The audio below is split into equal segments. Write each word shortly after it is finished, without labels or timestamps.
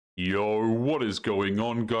Yo, what is going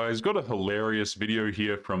on, guys? Got a hilarious video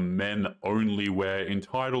here from Men Only Wear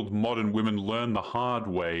entitled Modern Women Learn the Hard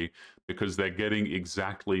Way because they're getting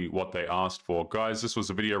exactly what they asked for. Guys, this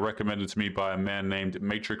was a video recommended to me by a man named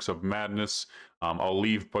Matrix of Madness. I'll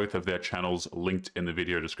leave both of their channels linked in the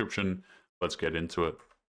video description. Let's get into it.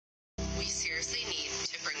 We seriously need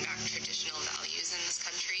to bring back traditional values in this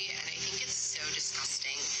country, and I think it's so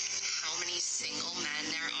disgusting how many single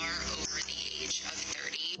men there are over the age of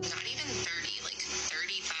 30, not even 30, like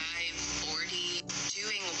 35, 40,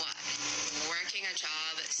 doing what? Working a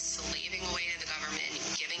job, slaving away to the government,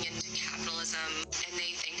 giving into capitalism, and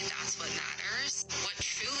they think that's what matters. What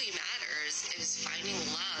truly matters is finding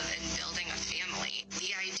love and building a family.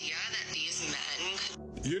 The idea that these men...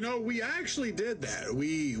 You know, we actually did that.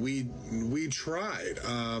 We tried.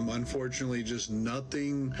 Unfortunately, just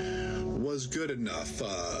nothing was good enough.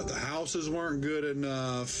 The houses weren't good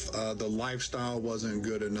enough. The lifestyle wasn't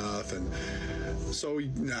good enough, and so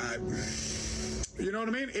you know what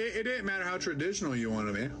I mean. It didn't matter how traditional you want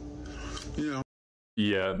to be. You know.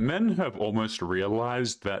 Yeah, men have almost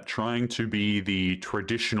realized that trying to be the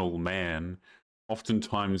traditional man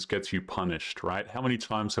oftentimes gets you punished, right? How many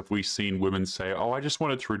times have we seen women say, oh, I just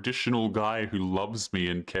want a traditional guy who loves me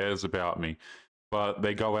and cares about me, but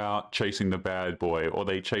they go out chasing the bad boy, or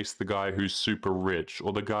they chase the guy who's super rich,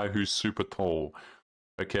 or the guy who's super tall,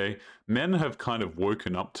 okay? Men have kind of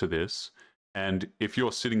woken up to this, and if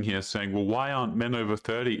you're sitting here saying, well, why aren't men over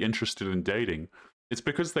 30 interested in dating? It's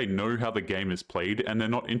because they know how the game is played, and they're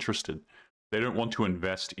not interested. They don't want to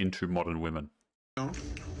invest into modern women.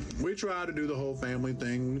 We try to do the whole family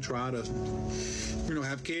thing. We try to, you know,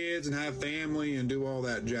 have kids and have family and do all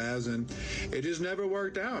that jazz, and it just never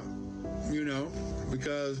worked out, you know,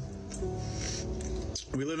 because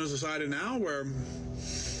we live in a society now where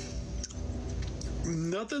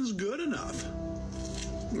nothing's good enough.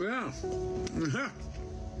 Yeah.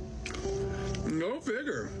 Go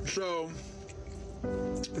figure. So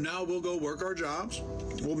now we'll go work our jobs,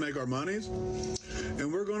 we'll make our monies,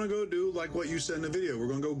 and we're gonna go do like what you said in the video. We're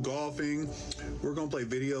gonna go golfing, we're gonna play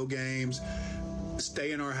video games,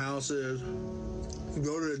 stay in our houses,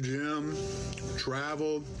 go to the gym,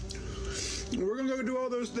 travel. We're gonna go do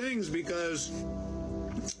all those things because,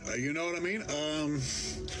 you know what I mean?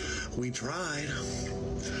 We tried.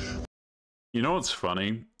 You know what's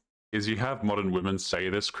funny? Is you have modern women say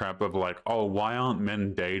this crap of like, oh, why aren't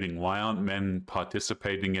men dating? Why aren't men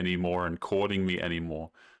participating anymore and courting me anymore,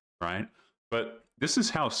 right? But this is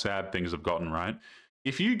how sad things have gotten, right?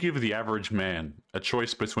 If you give the average man a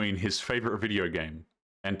choice between his favorite video game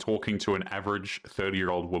and talking to an average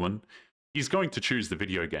 30-year-old woman, he's going to choose the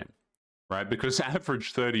video game, right? Because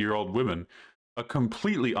average 30-year-old women are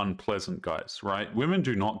completely unpleasant, guys, right? Women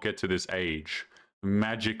do not get to this age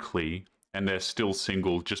magically and they're still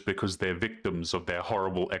single just because they're victims of their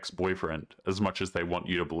horrible ex-boyfriend, as much as they want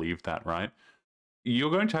you to believe that, right? You're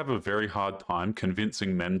going to have a very hard time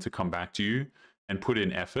convincing men to come back to you and put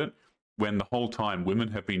in effort when the whole time women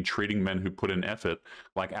have been treating men who put in effort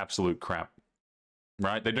like absolute crap,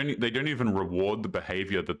 right? They don't even reward the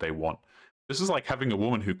behavior that they want. This is like having a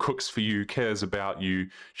woman who cooks for you, cares about you,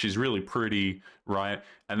 she's really pretty, right?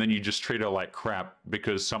 And then you just treat her like crap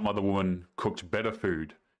because some other woman cooked better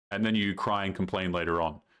food. And then you cry and complain later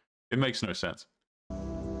on. It makes no sense.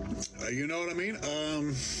 You know what I mean?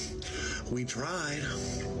 We tried.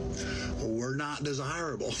 We're not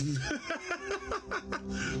desirable.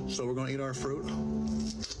 So we're gonna eat our fruit.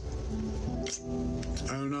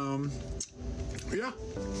 And yeah,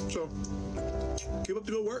 so keep up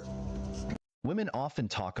the good work. Women often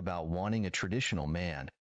talk about wanting a traditional man,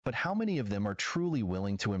 but how many of them are truly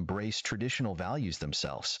willing to embrace traditional values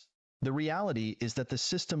themselves? The reality is that the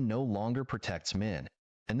system no longer protects men,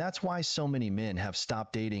 and that's why so many men have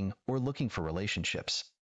stopped dating or looking for relationships.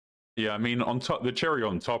 Yeah, I mean, on top, the cherry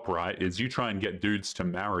on top, right, is you try and get dudes to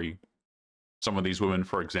marry some of these women,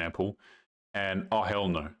 for example, and oh, hell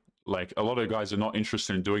no. Like, a lot of guys are not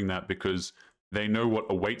interested in doing that because they know what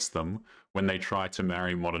awaits them when they try to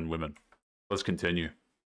marry modern women. Let's continue.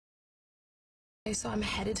 So I'm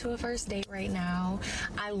headed to a first date right now.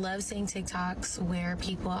 I love seeing TikToks where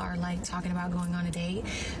people are like talking about going on a date.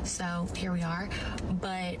 So here we are.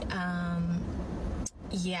 But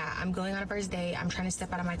yeah, I'm going on a first date. I'm trying to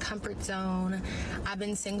step out of my comfort zone. I've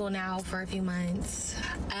been single now for a few months.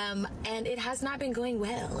 And it has not been going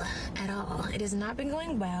well at all. It has not been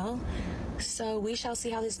going well. So we shall see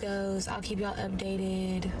how this goes. I'll keep y'all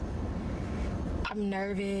updated. I'm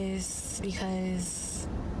nervous because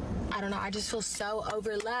I don't know, I just feel so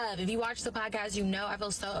over love. If you watch the podcast, you know I feel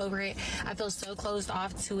so over it. I feel so closed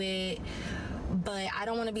off to it. But I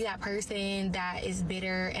don't want to be that person that is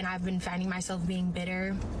bitter, and I've been finding myself being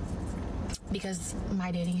bitter because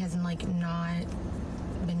my dating has like not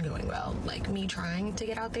been going well. Like me trying to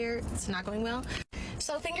get out there, it's not going well.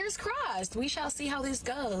 So fingers crossed, we shall see how this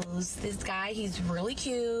goes. This guy, he's really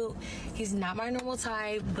cute. He's not my normal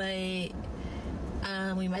type, but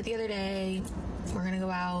we met the other day. We're gonna go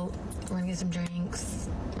out, we're gonna get some drinks,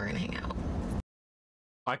 we're gonna hang out.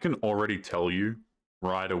 I can already tell you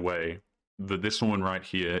right away that this woman right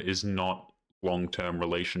here is not long-term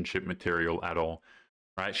relationship material at all,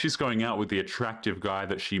 right? She's going out with the attractive guy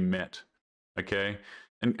that she met, okay?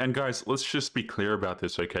 And guys, let's just be clear about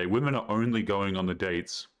this, okay? Women are only going on the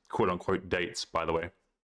dates, quote-unquote dates, by the way,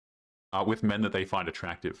 with men that they find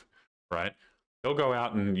attractive, right? They'll go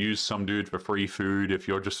out and use some dude for free food if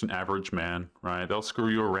you're just an average man, right? They'll screw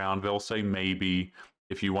you around. They'll say maybe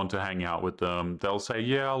if you want to hang out with them. They'll say,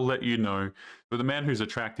 yeah, I'll let you know. But the man who's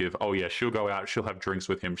attractive, oh yeah, she'll go out, she'll have drinks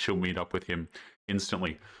with him, she'll meet up with him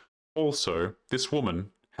instantly. Also, this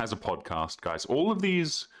woman has a podcast, guys. All of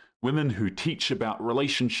these women who teach about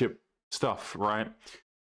relationship stuff, right?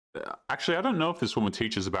 Actually, I don't know if this woman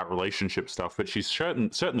teaches about relationship stuff, but she's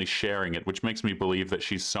certainly sharing it, which makes me believe that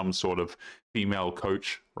she's some sort of female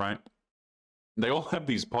coach, right? They all have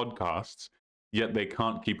these podcasts, yet they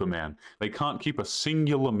can't keep a man. They can't keep a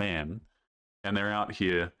singular man, and they're out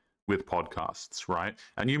here with podcasts, right?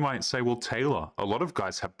 And you might say, well, Taylor, a lot of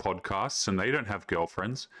guys have podcasts and they don't have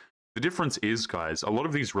girlfriends. The difference is, guys, a lot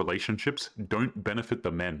of these relationships don't benefit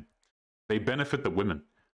the men. They benefit the women,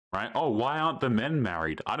 right? Oh, why aren't the men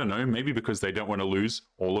married? I don't know, maybe because they don't want to lose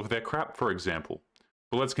all of their crap, for example.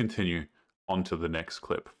 But let's continue on to the next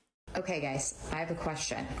clip. Okay, guys, I have a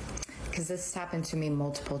question, because this has happened to me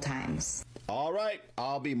multiple times. All right,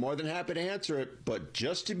 I'll be more than happy to answer it, but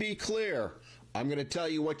just to be clear, I'm going to tell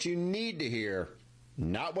you what you need to hear,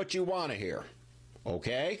 not what you want to hear.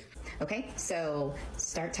 Okay? Okay, so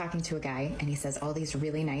start talking to a guy and he says all these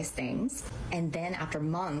really nice things. And then after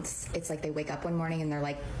months, it's like they wake up one morning and they're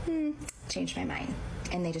like, changed my mind.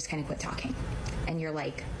 And they just kind of quit talking. And you're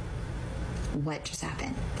like, what just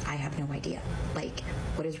happened? I have no idea. Like,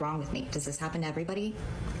 what is wrong with me? Does this happen to everybody?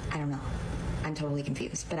 I don't know. I'm totally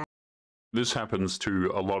confused. But This happens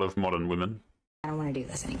to a lot of modern women. I don't want to do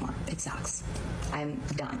this anymore. It sucks. I'm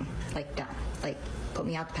done. Like, done. Like, put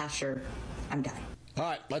me out the pasture. I'm done. All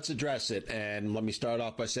right, let's address it. And let me start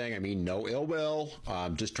off by saying I mean no ill will.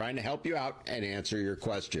 I'm just trying to help you out and answer your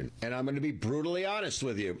question. And I'm going to be brutally honest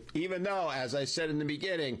with you, even though, as I said in the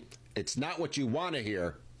beginning, it's not what you want to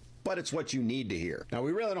hear, but it's what you need to hear. Now,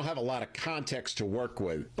 we really don't have a lot of context to work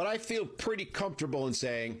with, but I feel pretty comfortable in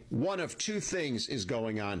saying one of two things is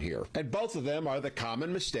going on here. And both of them are the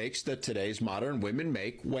common mistakes that today's modern women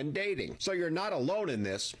make when dating. So you're not alone in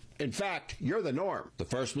this. In fact, you're the norm. The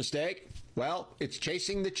first mistake? Well, it's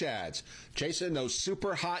chasing the chads, chasing those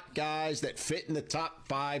super hot guys that fit in the top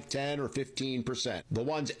 5, 10, or 15%. The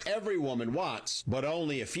ones every woman wants, but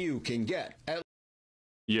only a few can get.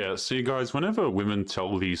 Yeah, see, guys, whenever women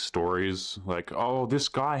tell these stories, like, oh, this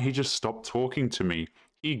guy, he just stopped talking to me.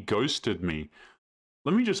 He ghosted me.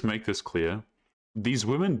 Let me just make this clear. These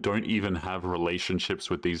women don't even have relationships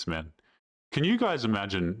with these men. Can you guys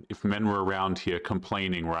imagine if men were around here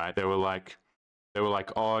complaining, right? They were like,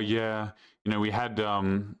 oh yeah, you know, we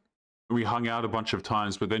hung out a bunch of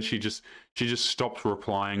times, but then she just stopped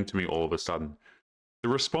replying to me all of a sudden. The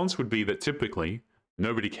response would be that typically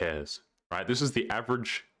nobody cares, right? This is the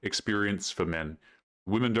average experience for men.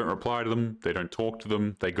 Women don't reply to them, they don't talk to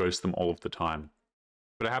them, they ghost them all of the time.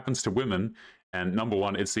 But it happens to women, and number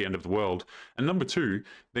one, it's the end of the world, and number two,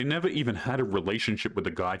 they never even had a relationship with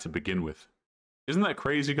a guy to begin with. Isn't that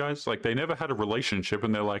crazy, guys? Like, they never had a relationship,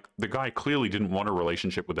 and they're like, the guy clearly didn't want a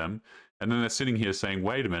relationship with them. And then they're sitting here saying,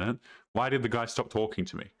 wait a minute, why did the guy stop talking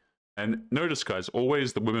to me? And notice, guys,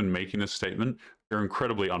 always the women making this statement, they're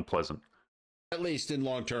incredibly unpleasant. At least in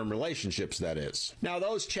long-term relationships, that is. Now,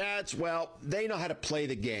 those chads, well, they know how to play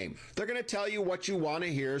the game. They're going to tell you what you want to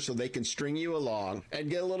hear so they can string you along and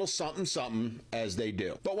get a little something as they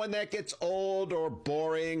do. But when that gets old or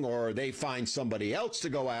boring or they find somebody else to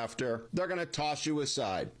go after, they're going to toss you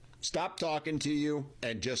aside, stop talking to you,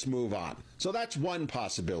 and just move on. So that's one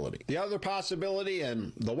possibility. The other possibility,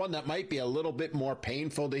 and the one that might be a little bit more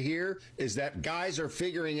painful to hear, is that guys are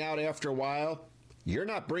figuring out after a while, you're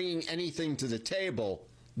not bringing anything to the table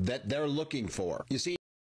that they're looking for. You see?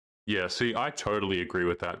 Yeah, see, I totally agree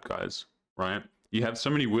with that, guys, right? You have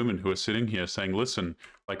so many women who are sitting here saying, listen,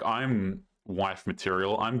 like, I'm wife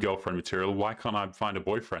material, I'm girlfriend material, why can't I find a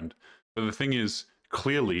boyfriend? But the thing is,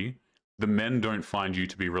 clearly, the men don't find you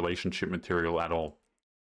to be relationship material at all.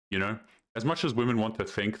 You know? As much as women want to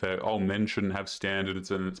think that, oh, men shouldn't have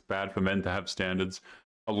standards and it's bad for men to have standards,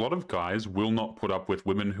 a lot of guys will not put up with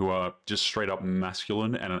women who are just straight up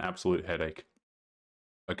masculine and an absolute headache.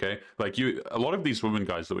 Okay? Like a lot of these women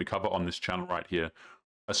guys that we cover on this channel right here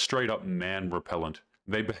are straight up man repellent.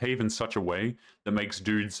 They behave in such a way that makes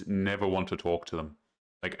dudes never want to talk to them.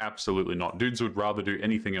 Like, absolutely not. Dudes would rather do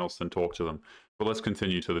anything else than talk to them. But let's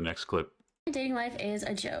continue to the next clip. Dating life is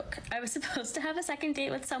a joke. I was supposed to have a second date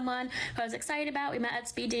with someone who I was excited about. We met at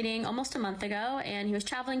speed dating almost a month ago, and he was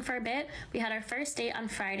traveling for a bit. We had our first date on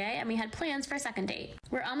Friday, and we had plans for a second date.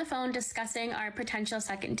 We're on the phone discussing our potential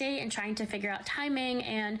second date and trying to figure out timing,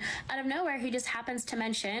 and out of nowhere, he just happens to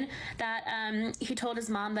mention that he told his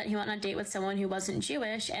mom that he went on a date with someone who wasn't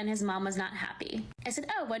Jewish, and his mom was not happy. I said,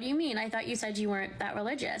 oh, what do you mean? I thought you said you weren't that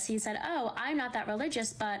religious. He said, oh, I'm not that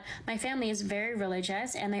religious, but my family is very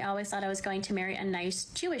religious, and they always thought I was going to marry a nice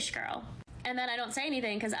Jewish girl. And then I don't say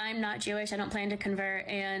anything because I'm not Jewish. I don't plan to convert,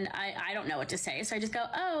 and I don't know what to say. So I just go,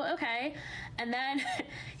 oh, okay. And then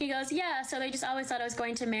he goes, yeah, so they just always thought I was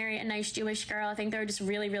going to marry a nice Jewish girl. I think they were just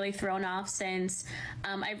really, really thrown off since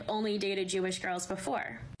I've only dated Jewish girls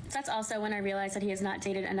before. So that's also when I realized that he has not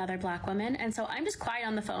dated another black woman. And so I'm just quiet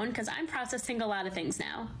on the phone because I'm processing a lot of things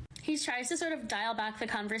now. He tries to sort of dial back the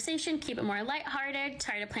conversation, keep it more lighthearted,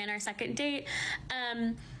 try to plan our second date.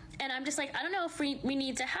 And I'm just like, I don't know if we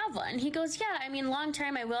need to have one. He goes, yeah, I mean, long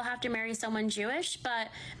term, I will have to marry someone Jewish, but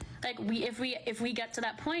like if we get to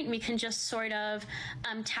that point, we can just sort of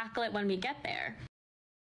tackle it when we get there.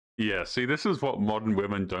 Yeah, see, this is what modern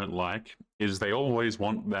women don't like, is they always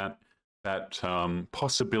want that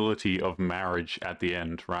possibility of marriage at the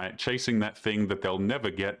end, right? Chasing that thing that they'll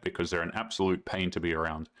never get because they're an absolute pain to be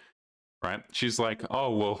around, right? She's like,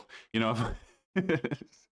 oh, well, you know...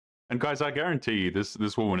 And guys, I guarantee you,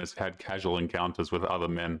 this woman has had casual encounters with other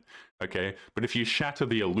men, okay? But if you shatter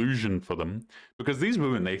the illusion for them, because these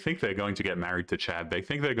women, they think they're going to get married to Chad. They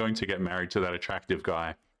think they're going to get married to that attractive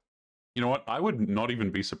guy. You know what? I would not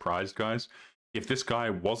even be surprised, guys, if this guy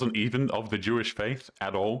wasn't even of the Jewish faith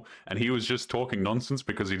at all, and he was just talking nonsense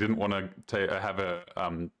because he didn't want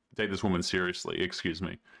to date this woman seriously, excuse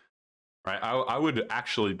me. Right, I would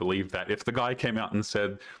actually believe that if the guy came out and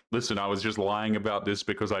said, listen, I was just lying about this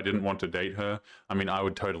because I didn't want to date her, I mean, I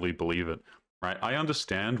would totally believe it, right? I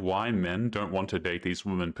understand why men don't want to date these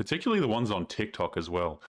women, particularly the ones on TikTok as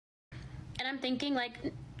well. And I'm thinking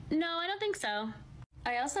like, no, I don't think so.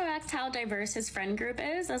 I also asked how diverse his friend group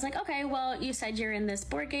is. I was like, okay, well, you said you're in this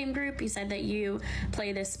board game group. You said that you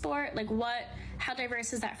play this sport. Like how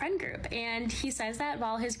diverse is that friend group? And he says that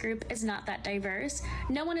while his group is not that diverse,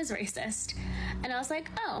 no one is racist. And I was like,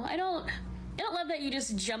 oh, I don't love that you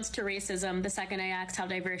just jumped to racism the second I asked how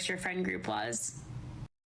diverse your friend group was.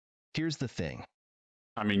 Here's the thing.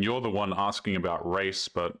 I mean, you're the one asking about race,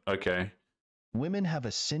 but okay. Women have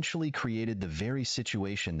essentially created the very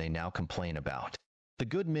situation they now complain about. The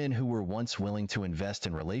good men who were once willing to invest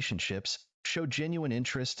in relationships, show genuine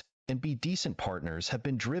interest, and be decent partners have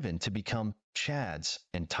been driven to become Chads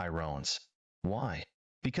and Tyrones. Why?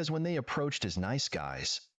 Because when they approached as nice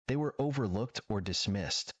guys, they were overlooked or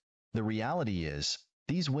dismissed. The reality is,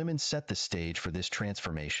 these women set the stage for this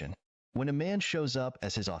transformation. When a man shows up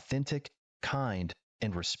as his authentic, kind,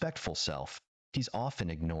 and respectful self, he's often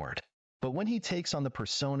ignored. But when he takes on the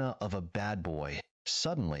persona of a bad boy,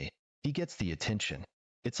 suddenly, he gets the attention.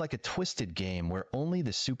 It's like a twisted game where only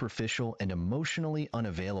the superficial and emotionally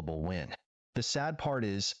unavailable win. The sad part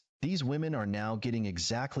is, these women are now getting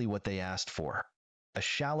exactly what they asked for. A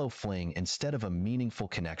shallow fling instead of a meaningful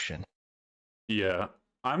connection. Yeah,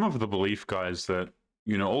 I'm of the belief, guys, that,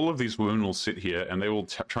 you know, all of these women will sit here and they will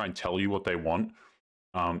try and tell you what they want.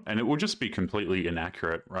 And it will just be completely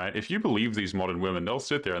inaccurate, right? If you believe these modern women, they'll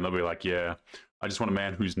sit there and they'll be like, yeah, I just want a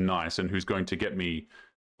man who's nice and who's going to get me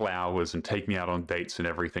flowers and take me out on dates and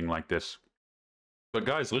everything like this. But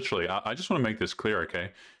guys, literally, I just want to make this clear,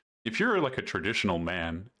 okay? If you're like a traditional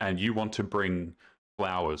man and you want to bring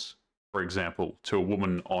flowers, for example, to a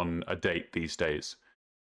woman on a date these days,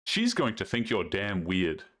 she's going to think you're damn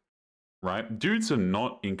weird, right? Dudes are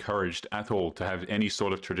not encouraged at all to have any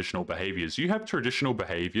sort of traditional behaviors. You have traditional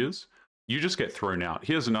behaviors, you just get thrown out.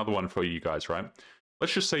 Here's another one for you guys, right?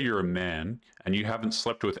 Let's just say you're a man and you haven't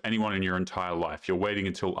slept with anyone in your entire life. You're waiting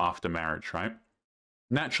until after marriage, right?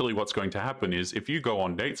 Naturally, what's going to happen is if you go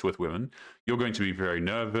on dates with women, you're going to be very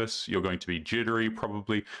nervous. You're going to be jittery,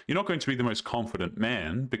 probably. You're not going to be the most confident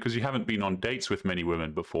man because you haven't been on dates with many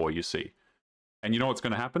women before, you see. And you know what's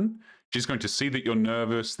going to happen? She's going to see that you're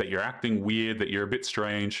nervous, that you're acting weird, that you're a bit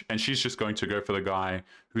strange, and she's just going to go for the guy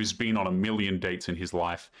who's been on a million dates in his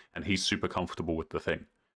life and he's super comfortable with the thing.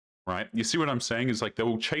 right? You see what I'm saying? Is like they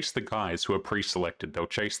will chase the guys who are pre-selected. They'll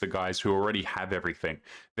chase the guys who already have everything.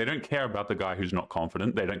 They don't care about the guy who's not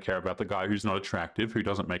confident. They don't care about the guy who's not attractive, who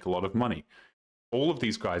doesn't make a lot of money. All of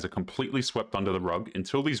these guys are completely swept under the rug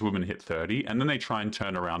until these women hit 30, and then they try and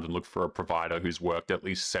turn around and look for a provider who's worked at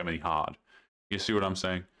least semi-hard. You see what I'm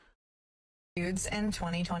saying? Dudes in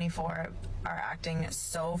 2024 are acting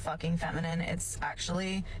so fucking feminine, it's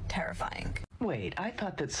actually terrifying. Wait, I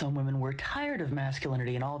thought that some women were tired of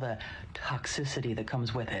masculinity and all the toxicity that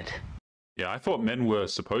comes with it. Yeah, I thought men were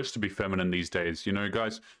supposed to be feminine these days. You know,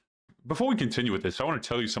 guys, before we continue with this, I want to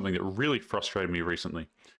tell you something that really frustrated me recently.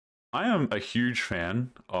 I am a huge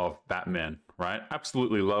fan of Batman, right?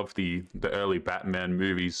 Absolutely love the early Batman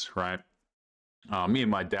movies, right? Me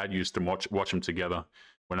and my dad used to watch them together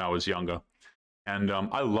when I was younger. And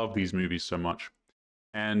I love these movies so much.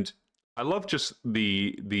 And I love just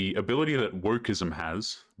the ability that wokeism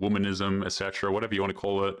has, womanism, etc., whatever you want to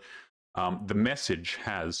call it, the message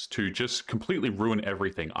has to just completely ruin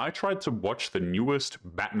everything. I tried to watch the newest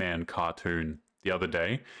Batman cartoon the other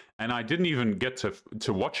day, and I didn't even get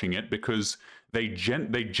to watching it because they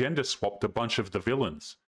gender swapped a bunch of the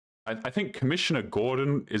villains. I think Commissioner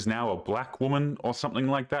Gordon is now a black woman or something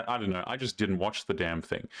like that. I don't know. I just didn't watch the damn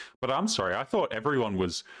thing. But I'm sorry. I thought everyone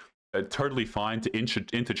was totally fine to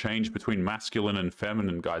interchange between masculine and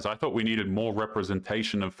feminine guys. I thought we needed more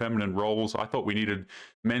representation of feminine roles. I thought we needed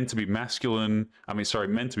men to be masculine.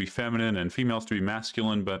 Men to be feminine and females to be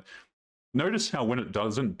masculine. But notice how when it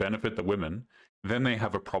doesn't benefit the women, then they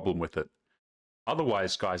have a problem with it.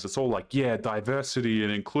 Otherwise, guys, it's all like, yeah, diversity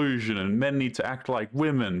and inclusion and men need to act like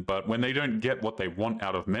women. But when they don't get what they want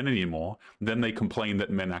out of men anymore, then they complain that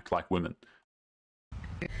men act like women.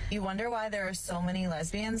 You wonder why there are so many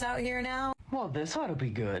lesbians out here now? Well, this ought to be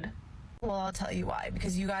good. Well, I'll tell you why.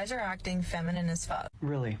 Because you guys are acting feminine as fuck.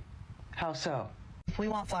 Really? How so? If we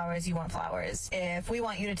want flowers, you want flowers. If we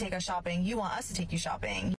want you to take us shopping, you want us to take you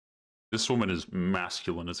shopping. This woman is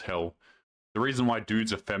masculine as hell. The reason why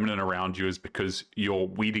dudes are feminine around you is because you're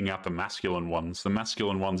weeding out the masculine ones. The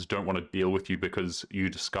masculine ones don't want to deal with you because you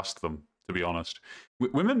disgust them, to be honest.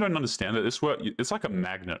 Women don't understand that this work. It's like a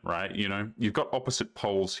magnet, right? You know, you've got opposite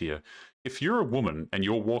poles here. If you're a woman and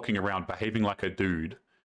you're walking around behaving like a dude,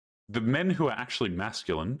 the men who are actually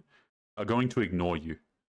masculine are going to ignore you.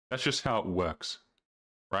 That's just how it works,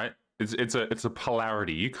 right? It's a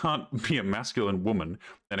polarity. You can't be a masculine woman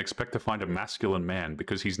and expect to find a masculine man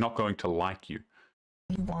because he's not going to like you.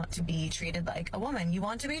 You want to be treated like a woman. You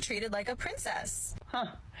want to be treated like a princess. Huh.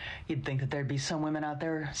 You'd think that there'd be some women out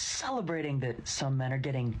there celebrating that some men are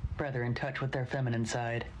getting rather in touch with their feminine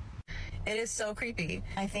side. It is so creepy.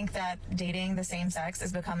 I think that dating the same sex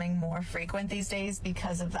is becoming more frequent these days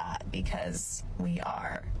because of that. Because we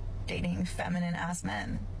are dating feminine-ass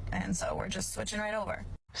men. And so we're just switching right over.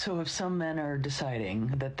 So if some men are deciding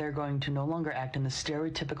that they're going to no longer act in the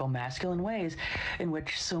stereotypical masculine ways in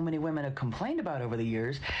which so many women have complained about over the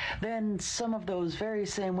years, then some of those very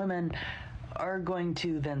same women are going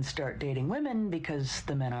to then start dating women because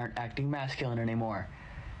the men aren't acting masculine anymore.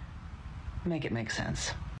 Make it make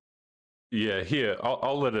sense. Yeah, here,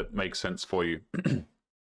 I'll let it make sense for you.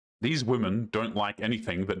 These women don't like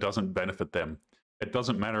anything that doesn't benefit them. It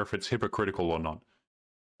doesn't matter if it's hypocritical or not.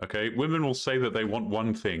 Okay, women will say that they want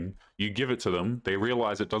one thing, you give it to them, they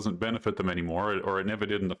realize it doesn't benefit them anymore, or it never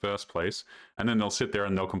did in the first place, and then they'll sit there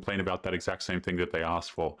and they'll complain about that exact same thing that they asked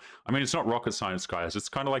for. I mean, it's not rocket science, guys. It's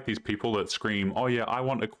kind of like these people that scream, oh yeah, I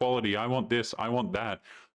want equality, I want this, I want that.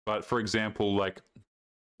 But for example, like,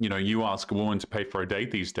 you know, you ask a woman to pay for a date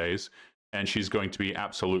these days, and she's going to be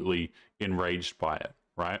absolutely enraged by it,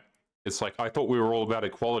 right? It's like, I thought we were all about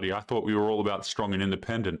equality. I thought we were all about strong and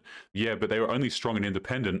independent. Yeah, but they were only strong and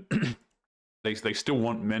independent. They still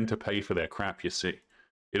want men to pay for their crap, you see.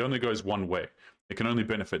 It only goes one way. It can only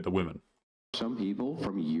benefit the women. Some people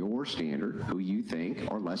from your standard who you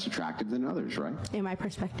think are less attractive than others, right? In my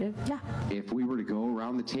perspective, yeah. If we were to go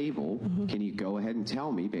around the table, can you go ahead and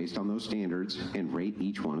tell me, based on those standards, and rate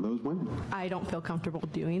each one of those women? I don't feel comfortable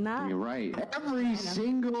doing that. You're right. Every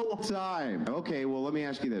single time. Okay, well, let me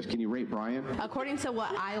ask you this. Can you rate Brian? According to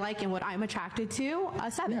what I like and what I'm attracted to,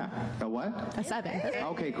 a 7. Yeah. A what? A 7.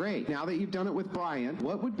 Okay, great. Now that you've done it with Brian,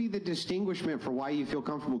 what would be the distinguishment for why you feel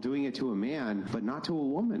comfortable doing it to a man, but not to a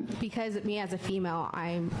woman? Because me as a female,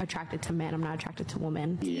 I'm attracted to men. I'm not attracted to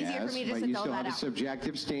women. It's easier for me just but to you throw still that have a out.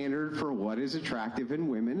 subjective standard for what is attractive in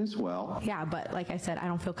women as well. Yeah, but like I said, I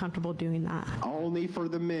don't feel comfortable doing that. Only for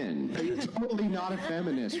the men. You're totally not a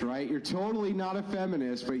feminist, right? You're totally not a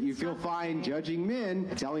feminist, but you feel fine judging men,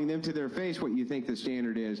 telling them to their face what you think the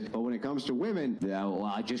standard is. But when it comes to women, well,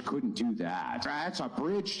 I just couldn't do that. That's a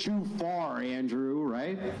bridge too far, Andrew,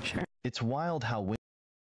 right? Sure. It's wild how women.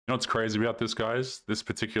 You know what's crazy about this, guys? This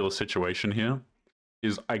particular situation here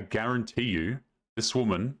is, I guarantee you, this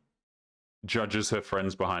woman judges her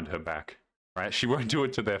friends behind her back, right? She won't do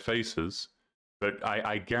it to their faces, but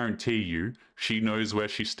I guarantee you, she knows where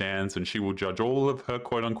she stands, and she will judge all of her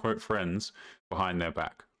quote-unquote friends behind their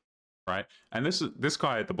back, right? And this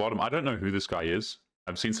guy at the bottom, I don't know who this guy is.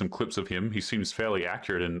 I've seen some clips of him. He seems fairly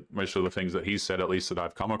accurate in most of the things that he's said, at least that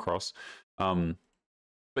I've come across.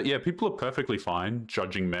 But yeah, people are perfectly fine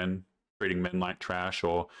judging men, treating men like trash,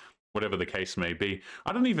 or whatever the case may be.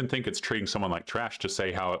 I don't even think it's treating someone like trash to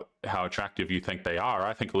say how attractive you think they are.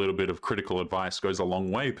 I think a little bit of critical advice goes a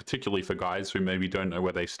long way, particularly for guys who maybe don't know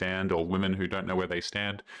where they stand, or women who don't know where they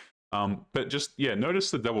stand. But just, yeah, notice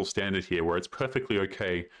the double standard here, where it's perfectly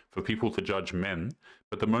okay for people to judge men,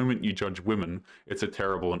 but the moment you judge women, it's a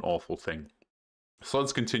terrible and awful thing. So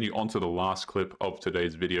let's continue on to the last clip of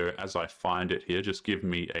today's video as I find it here. Just give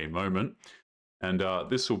me a moment, and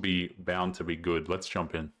this will be bound to be good. Let's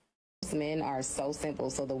jump in. Men are so simple,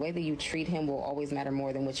 so the way that you treat him will always matter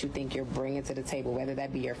more than what you think you're bringing to the table, whether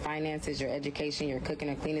that be your finances, your education, your cooking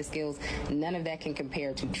and cleaning skills. None of that can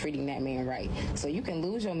compare to treating that man right. So you can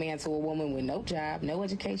lose your man to a woman with no job, no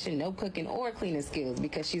education, no cooking or cleaning skills,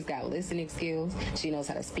 because she's got listening skills. She knows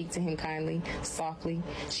how to speak to him kindly, softly.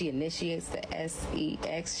 She initiates the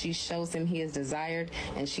sex. She shows him he is desired,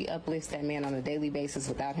 and she uplifts that man on a daily basis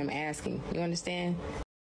without him asking. You understand?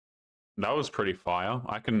 That was pretty fire.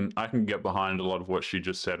 I can get behind a lot of what she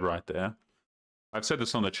just said right there. I've said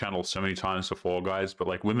this on the channel so many times before, guys, but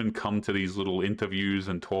like, women come to these little interviews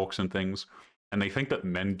and talks and things, and they think that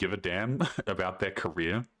men give a damn about their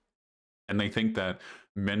career. And they think that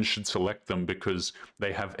men should select them because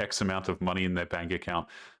they have X amount of money in their bank account.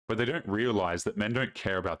 But they don't realize that men don't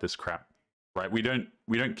care about this crap, right? We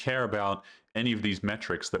don't care about any of these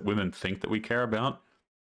metrics that women think that we care about.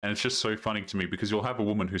 And it's just so funny to me, because you'll have a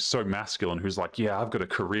woman who's so masculine, who's like, yeah, I've got a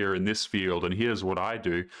career in this field, and here's what I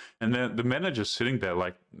do. And then the men are just sitting there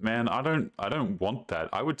like, man, I don't want that.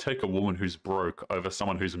 I would take a woman who's broke over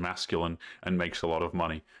someone who's masculine and makes a lot of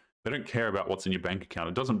money. They don't care about what's in your bank account.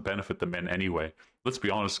 It doesn't benefit the men anyway. Let's be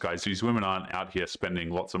honest, guys. These women aren't out here spending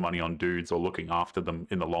lots of money on dudes or looking after them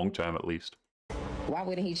in the long term, at least. Why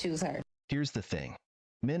wouldn't he choose her? Here's the thing.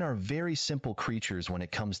 Men are very simple creatures when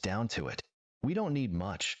it comes down to it. We don't need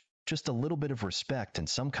much, just a little bit of respect and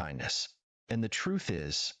some kindness. And the truth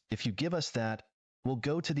is, if you give us that, we'll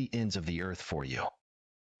go to the ends of the earth for you.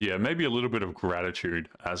 Yeah, maybe a little bit of gratitude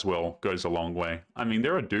as well goes a long way. I mean,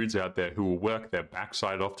 there are dudes out there who will work their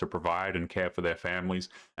backside off to provide and care for their families,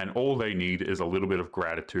 and all they need is a little bit of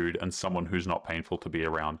gratitude and someone who's not painful to be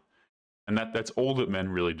around. And that's all that men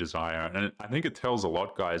really desire. And I think it tells a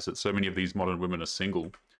lot, guys, that so many of these modern women are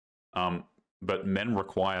single. But men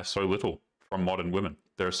require so little from modern women.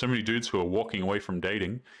 There are so many dudes who are walking away from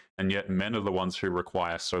dating, and yet men are the ones who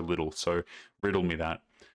require so little. So riddle me that.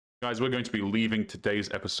 Guys, we're going to be leaving today's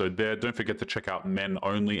episode there. Don't forget to check out Men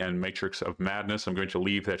Only and Matrix of Madness. I'm going to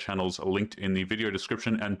leave their channels linked in the video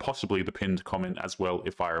description and possibly the pinned comment as well,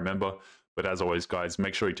 if I remember. But as always, guys,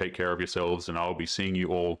 make sure you take care of yourselves, and I'll be seeing you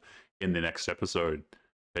all in the next episode.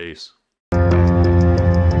 Peace.